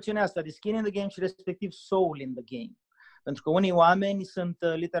are și noțiunea asta de skin in the game și respectiv soul in the game. Pentru că unii oameni sunt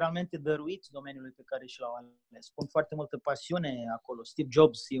literalmente dăruiți domeniului pe care și l-au ales. Pun foarte multă pasiune acolo. Steve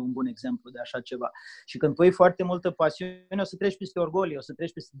Jobs e un bun exemplu de așa ceva. Și când pui foarte multă pasiune, o să treci peste orgolii, o să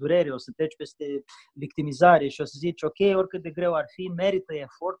treci peste durere, o să treci peste victimizare și o să zici, ok, oricât de greu ar fi, merită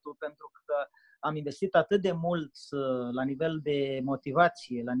efortul pentru că am investit atât de mult la nivel de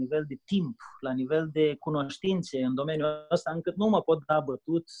motivație, la nivel de timp, la nivel de cunoștințe în domeniul ăsta, încât nu mă pot da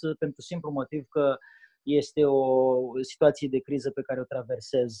bătut pentru simplu motiv că este o situație de criză pe care o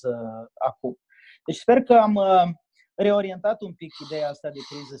traversez acum. Deci sper că am reorientat un pic ideea asta de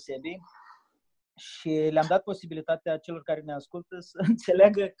criză, Sebi, și le-am dat posibilitatea celor care ne ascultă să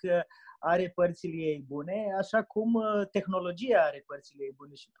înțeleagă că are părțile ei bune, așa cum tehnologia are părțile ei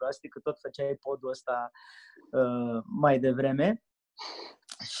bune și proaste, că tot făceai podul ăsta mai devreme.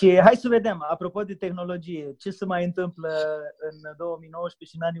 Și hai să vedem, apropo de tehnologie, ce se mai întâmplă în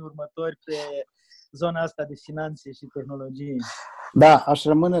 2019 și în anii următori pe zona asta de finanțe și tehnologie. Da, aș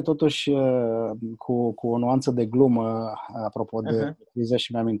rămâne totuși cu o nuanță de glumă apropo de criză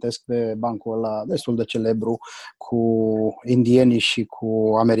și mi-amintesc de bancul ăla destul de celebru cu indienii și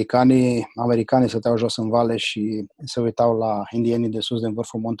cu americanii. Americanii stăteau jos în vale și se uitau la indienii de sus din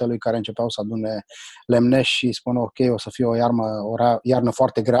vârful muntelui care începeau să adune lemne și spun ok, o să fie o iarnă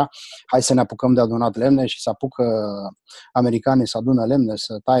foarte grea, hai să ne apucăm de adunat lemne și să apucă americanii să adună lemne,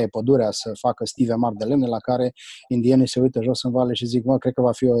 să taie pădurea, să facă stive mari de lemne, la care indienii se uită jos în vale și zic, mă, cred că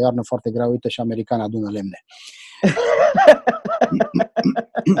va fi o iarnă foarte grea, uite și americanii adună lemne.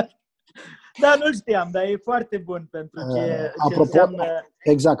 Da, nu știam, dar e foarte bun pentru ce înseamnă...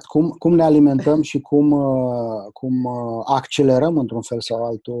 Exact, cum ne alimentăm și cum accelerăm într-un fel sau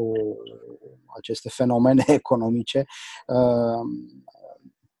altul aceste fenomene economice,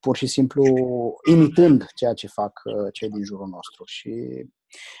 pur și simplu imitând ceea ce fac cei din jurul nostru. Și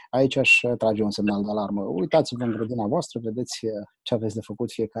aici aș trage un semnal de alarmă. Uitați-vă în grădina voastră, vedeți ce aveți de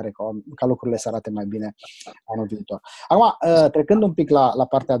făcut fiecare ca lucrurile să arate mai bine anul viitor. Acum, trecând un pic la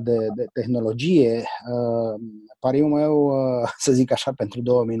partea de tehnologie, pariul meu, să zic așa, pentru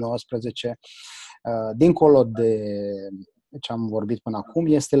 2019, dincolo de ce am vorbit până acum,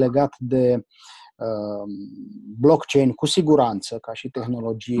 este legat de blockchain cu siguranță, ca și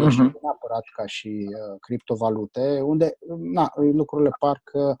tehnologie și neapărat ca și criptovalute, unde lucrurile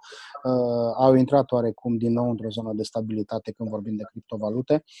parcă au intrat oarecum din nou într-o zonă de stabilitate când vorbim de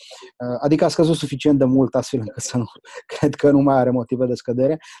criptovalute. Adică a scăzut suficient de mult astfel încât să nu, cred că nu mai are motive de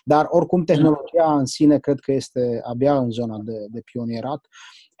scădere, dar oricum tehnologia în sine cred că este abia în zona de pionierat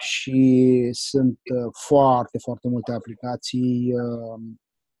și sunt foarte, foarte multe aplicații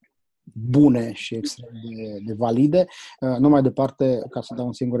bune și extrem de valide. Nu mai departe, ca să dau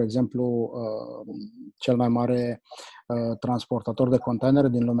un singur exemplu, cel mai mare transportator de containere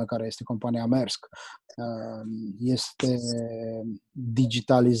din lume, care este compania Maersk, este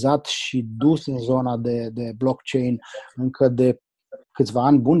digitalizat și dus în zona de blockchain încă de câțiva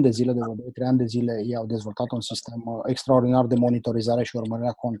ani buni de zile, de 2-3 ani de zile. Ei au dezvoltat un sistem extraordinar de monitorizare și urmărire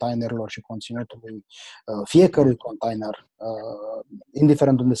a containerelor și conținutului fiecărui container,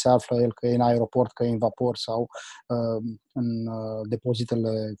 indiferent unde se află el, că e în aeroport, că e în vapor sau în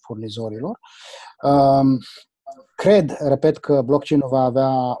depozitele furnizorilor. Repet că blockchain-ul va avea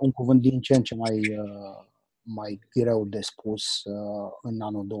un cuvânt din ce în ce mai greu de spus în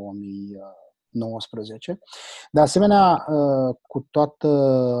anul 2019. De asemenea, cu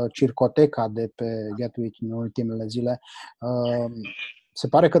toată circoteca de pe Gatwick în ultimele zile, se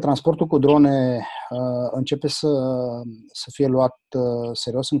pare că transportul cu drone începe să fie luat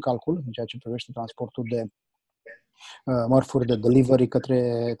serios în calcul în ceea ce privește transportul de mărfuri de delivery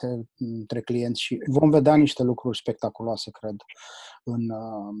către clienți și vom vedea niște lucruri spectaculoase, cred, în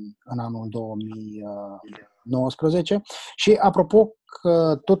anul 2019. Și apropo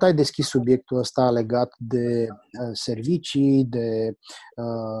că tot ai deschis subiectul ăsta legat de servicii, de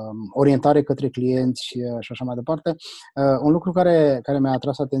orientare către clienți și așa mai departe, un lucru care mi-a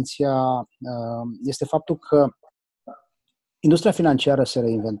atras atenția este faptul că industria financiară se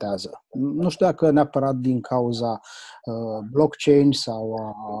reinventează. Nu știu dacă neapărat din cauza blockchain sau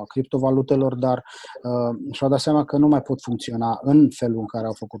a criptovalutelor, dar și-au dat seama că nu mai pot funcționa în felul în care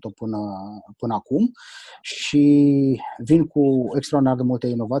au făcut-o până acum și vin cu extraordinar de multe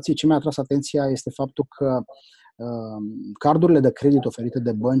inovații. Ce mi-a atras atenția este faptul că cardurile de credit oferite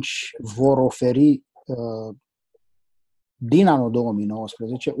de bănci vor oferi din anul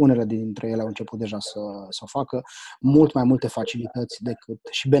 2019, unele dintre ele au început deja să o facă, mult mai multe facilități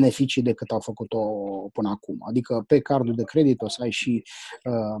și beneficii decât au făcut-o până acum. Adică pe cardul de credit o să ai și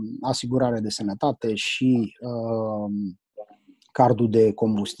asigurare de sănătate și cardul de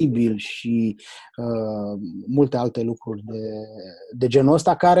combustibil și multe alte lucruri de genul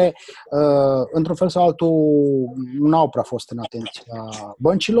ăsta care, într-un fel sau altul, n-au prea fost în atenția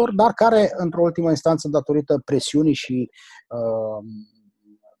băncilor, dar care, într-o ultimă instanță, datorită presiunii și,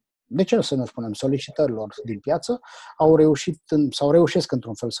 de ce să nu spunem, solicitărilor din piață, reușesc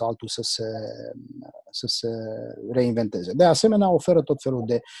într-un fel sau altul să se reinventeze. De asemenea, oferă tot felul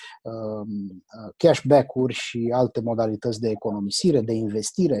de cashback-uri și alte modalități de economisire, de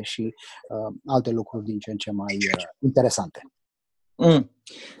investire și alte lucruri din ce în ce mai interesante.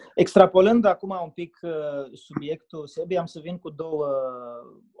 Extrapolând acum un pic subiectul, Sebi, am să vin cu două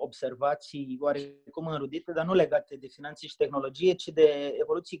observații oarecum înrudite, dar nu legate de finanțe și tehnologie, ci de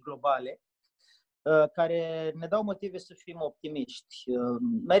evoluții globale, care ne dau motive să fim optimiști.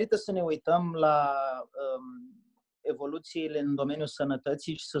 Merită să ne uităm la evoluțiile în domeniul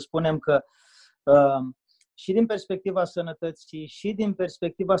sănătății și să spunem că și din perspectiva sănătății și din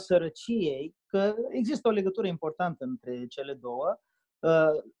perspectiva sărăciei, că există o legătură importantă între cele două,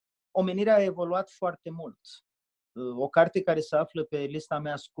 omenirea a evoluat foarte mult. O carte care se află pe lista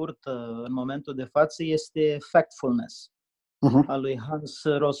mea scurtă în momentul de față este Factfulness, a lui Hans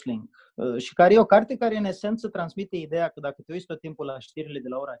Rosling, și care e o carte care în esență transmite ideea că dacă te uiți tot timpul la știrile de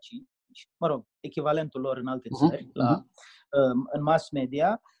la ora 5, echivalentul lor în alte țări, în mass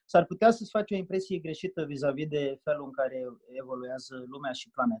media, s-ar putea să-ți faci o impresie greșită vis-a-vis de felul în care evoluează lumea și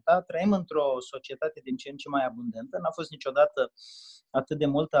planeta. Trăim într-o societate din ce în ce mai abundentă. N-a fost niciodată atât de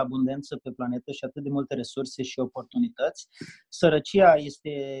multă abundență pe planetă și atât de multe resurse și oportunități. Sărăcia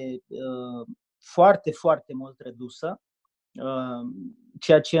este foarte, foarte mult redusă.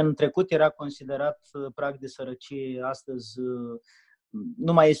 Ceea ce în trecut era considerat prag de sărăcie, astăzi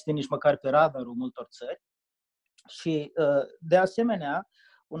nu mai este nici măcar pe radarul multor țări. Și, de asemenea,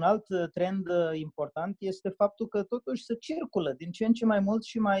 un alt trend important este faptul că totuși se circulă din ce în ce mai mult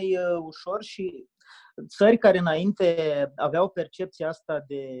și mai ușor și țări care înainte aveau percepția asta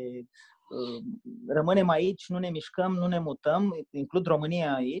de rămânem aici, nu ne mișcăm, nu ne mutăm, includ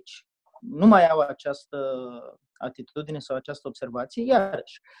România aici, nu mai au atitudine sau această observație,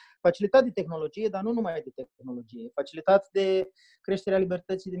 iarăși, facilitat de tehnologie, dar nu numai de tehnologie, facilitat de creșterea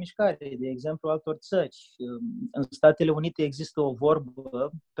libertății de mișcare, de exemplu altor țări. În Statele Unite există o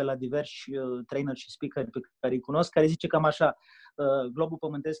vorbă pe la diversi trainer și speaker pe care îi cunosc, care zice cam așa: globul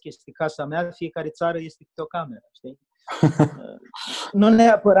pământesc este casa mea, fiecare țară este câte o cameră, știi? Nu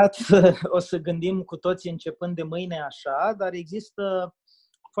neapărat o să gândim cu toții începând de mâine așa, dar există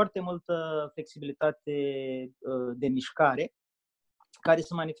foarte multă flexibilitate de mișcare care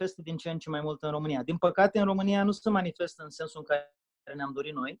se manifestă din ce în ce mai mult în România. Din păcate, în România nu se manifestă în sensul în care ne-am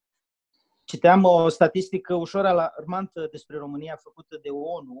dorit noi. Citeam o statistică ușor alarmantă despre România făcută de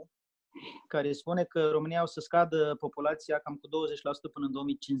ONU, care spune că România o să scadă populația cam cu 20% până în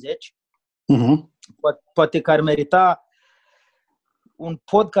 2050. Poate că ar merita un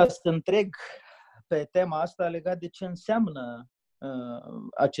podcast întreg pe tema asta legat de ce înseamnă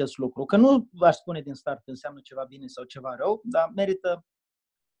acest lucru. Că nu aș spune din start că înseamnă ceva bine sau ceva rău, dar merită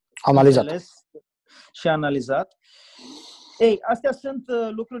analizat și analizat. Ei, astea sunt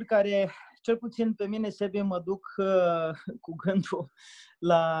lucruri care, cel puțin pe mine, Sebi, mă duc cu gândul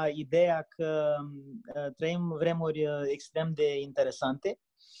la ideea că trăim vremuri extrem de interesante.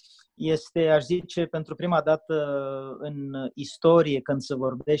 Este, aș zice, pentru prima dată în istorie, când se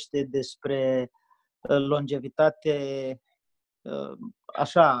vorbește despre longevitate,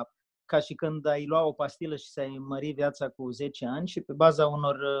 așa, ca și când ai lua o pastilă și să-i mări viața cu 10 ani, și pe baza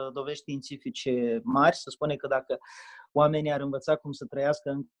unor dovezi științifice mari, se spune că dacă oamenii ar învăța cum să trăiască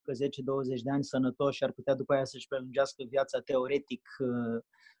încă 10-20 de ani sănătoși, ar putea după aia să-și prelungească viața teoretic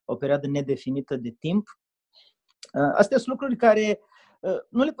o perioadă nedefinită de timp. Astea sunt lucruri care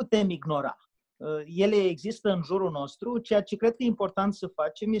nu le putem ignora. Ele există în jurul nostru. Ceea ce cred că e important să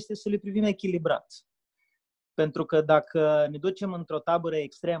facem este să le privim echilibrat. Pentru că dacă ne ducem într-o tabără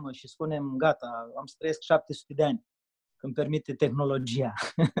extremă și spunem, gata, am să trăiesc 700 de ani, când permite tehnologia,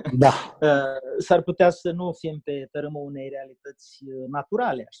 da. S-ar putea să nu fim pe tărâmul unei realități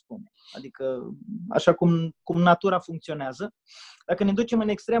naturale, aș spune. Adică, așa cum natura funcționează. Dacă ne ducem în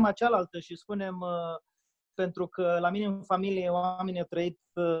extrema cealaltă și spunem, pentru că la mine în familie oamenii au trăit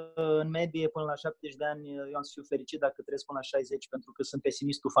în medie până la 70 de ani, eu am să fiu fericit dacă trăiesc până la 60 pentru că sunt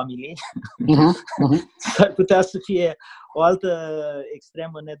pesimistul familiei. S-ar putea să fie o altă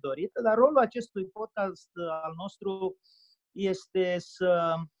extremă nedorită, dar rolul acestui podcast al nostru este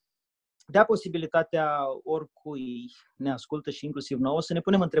să dea posibilitatea oricui ne ascultă și inclusiv nouă să ne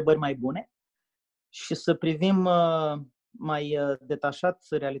punem întrebări mai bune și să privim mai detașat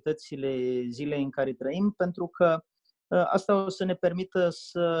realitățile zilei în care trăim, pentru că asta o să ne permită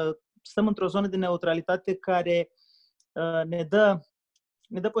să stăm într-o zonă de neutralitate care ne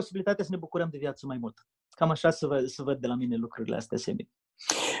dă posibilitatea să ne bucurăm de viață mai mult. Cam așa să văd de la mine lucrurile astea, Sebi.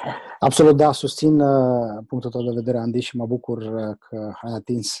 Absolut, da, susțin punctul tău de vedere, Andy, și mă bucur că ai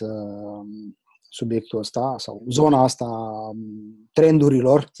atins subiectul ăsta sau zona asta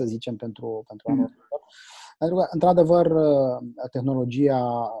trendurilor, să zicem, pentru anul următor. Pentru că, într-adevăr,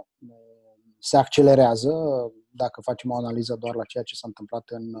 tehnologia se accelerează. Dacă facem o analiză doar la ceea ce s-a întâmplat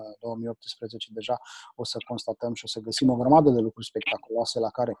în 2018, deja o să constatăm și o să găsim o grămadă de lucruri spectaculoase la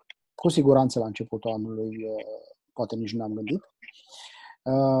care, cu siguranță, la începutul anului, poate nici nu ne-am gândit.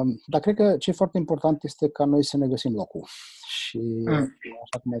 Dar cred că ce e foarte important este ca noi să ne găsim locul și,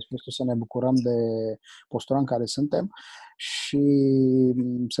 așa cum ai spus tu, să ne bucurăm de postura în care suntem și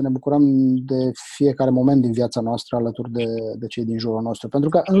să ne bucurăm de fiecare moment din viața noastră alături de cei din jurul nostru. Pentru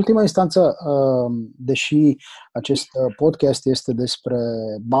că, în ultima instanță, deși acest podcast este despre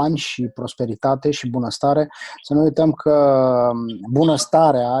bani și prosperitate și bunăstare, să nu uităm că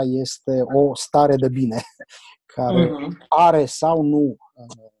bunăstarea este o stare de bine care are sau nu un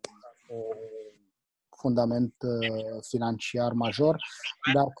fundament financiar major,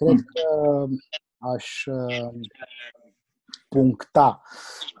 dar cred că aș puncta,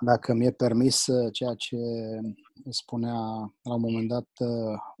 dacă mi-e permis, ceea ce spunea la un moment dat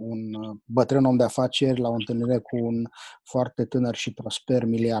un bătrân om de afaceri la o întâlnire cu un foarte tânăr și prosper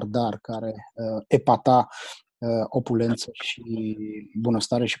miliardar care epata opulență și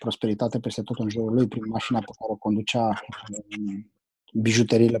bunăstare și prosperitate peste tot în jurul lui prin mașina pe care o conducea,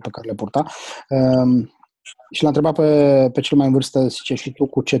 bijuteriile pe care le purta. Și l-a întrebat pe cel mai în vârstă, zice, și tu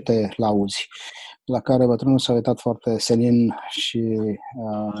cu ce te lauzi? La care bătrânul s-a uitat foarte senin și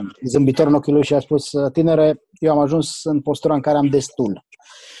zâmbitor în ochii lui și a spus, tinere, eu am ajuns în postura în care am destul.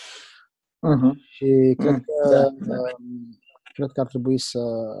 Și cred că ar trebui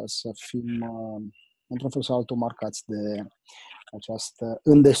să fim într-un fel sau altul marcați de această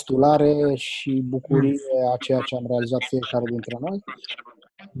îndestulare și bucurie a ceea ce am realizat fiecare dintre noi,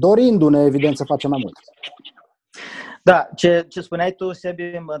 dorindu-ne, evident, să facem mai mult. Da, ce spuneai tu,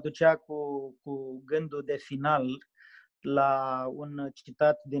 Sebi, mă ducea cu gândul de final la un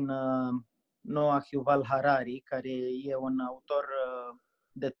citat din Noah Yuval Harari, care e un autor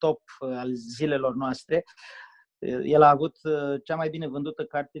de top al zilelor noastre. El a avut cea mai bine vândută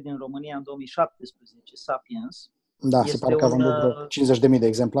carte din România în 2017, Sapiens. Da, se pare că a vândut vreo 50.000 de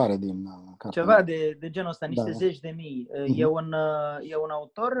exemplare din carte. Ceva de genul ăsta, niște zeci de mii. E un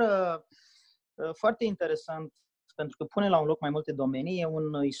autor foarte interesant, pentru că pune la un loc mai multe domenii. E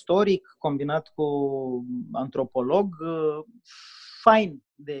un istoric combinat cu antropolog, fain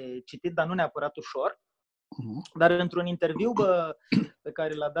de citit, dar nu neapărat ușor. Dar într-un interviu pe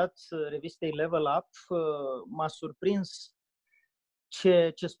care l-a dat revistei Level Up, m-a surprins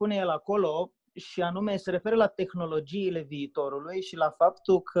ce spune el acolo, și anume se referă la tehnologiile viitorului și la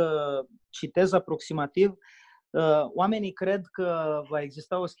faptul că, citez aproximativ, oamenii cred că va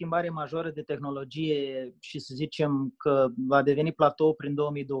exista o schimbare majoră de tehnologie și să zicem că va deveni platou prin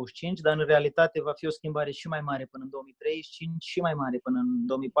 2025, dar în realitate va fi o schimbare și mai mare până în 2035, și mai mare până în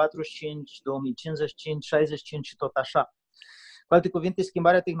 2045, 2055, 65 și tot așa. Cu alte cuvinte,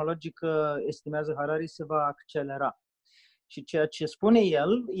 schimbarea tehnologică, estimează Harari, se va accelera. Și ceea ce spune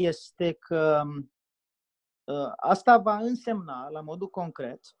el este că asta va însemna, la modul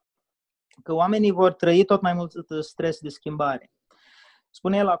concret, că oamenii vor trăi tot mai mult stres de schimbare.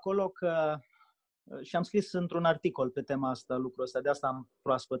 Spune el acolo că, și am scris într-un articol pe tema asta, lucrul ăsta, de asta am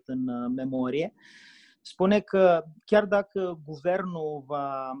proaspăt în memorie, spune că chiar dacă guvernul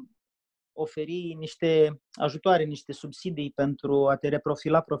va oferi niște ajutoare, niște subsidii pentru a te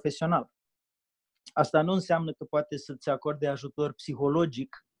reprofila profesional, asta nu înseamnă că poate să-ți acorde ajutor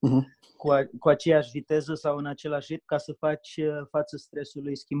psihologic cu aceeași viteză sau în același ritm ca să faci față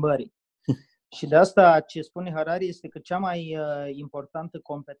stresului schimbării. Și de asta ce spune Harari este că cea mai importantă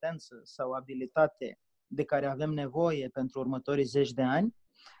competență sau abilitate de care avem nevoie pentru următorii 10 de ani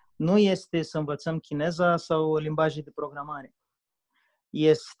nu este să învățăm chineza sau limbaje de programare.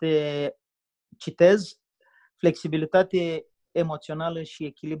 Este, citez, flexibilitate emoțională și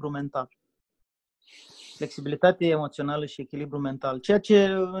echilibru mental. Flexibilitate emoțională și echilibru mental. Ceea ce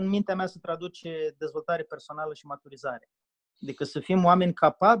în mintea mea se traduce dezvoltare personală și maturizare. Adică să fim oameni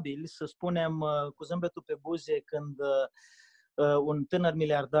capabili să spunem cu zâmbetul pe buze când un tânăr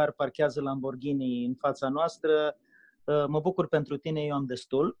miliardar parchează Lamborghini în fața noastră: mă bucur pentru tine, eu am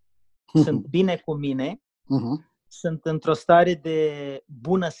destul, sunt bine cu mine, sunt într-o stare de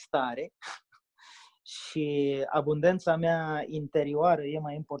bunăstare și abundența mea interioară e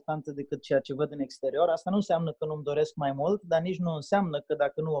mai importantă decât ceea ce văd în exterior. Asta nu înseamnă că nu-mi doresc mai mult, dar nici nu înseamnă că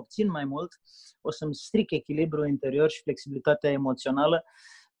dacă nu obțin mai mult, o să-mi stric echilibrul interior și flexibilitatea emoțională,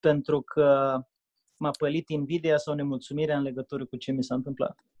 pentru că m-a pălit invidia sau nemulțumirea în legătură cu ce mi s-a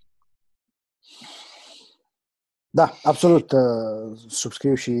întâmplat. Da, absolut.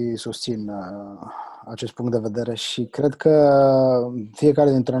 Subscriu și susțin acest punct de vedere și cred că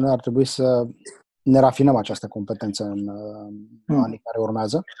fiecare dintre noi ar trebui să ne rafinăm această competență în anii care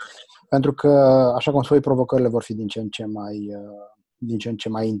urmează, pentru că, așa cum spui, provocările vor fi din ce în ce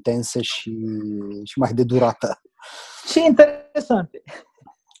mai intense și mai de durată. Și interesante.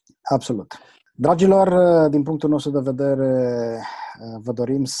 Absolut. Dragilor, din punctul nostru de vedere, vă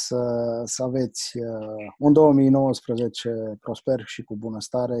dorim să aveți un 2019 prosper și cu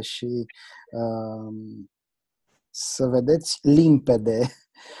bunăstare și să vedeți limpede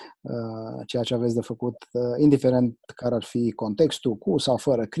ceea ce aveți de făcut, indiferent care ar fi contextul, cu sau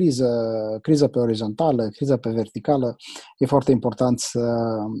fără criză pe orizontală, criză pe verticală. E foarte important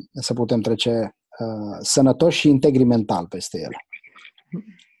să putem trece sănătoși și integri mental peste ele.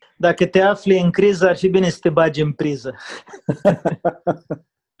 Dacă te afli în criză, ar fi bine să te bagi în priză.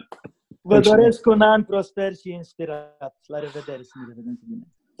 Vă doresc un an prosper și inspirat. La revedere, să ne revedem cu bine.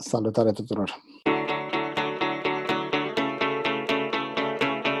 Salutare tuturor!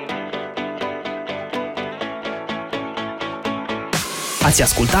 Ați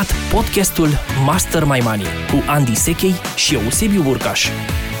ascultat podcastul Master My Money cu Andy Sechei și Eusebiu Burcaș.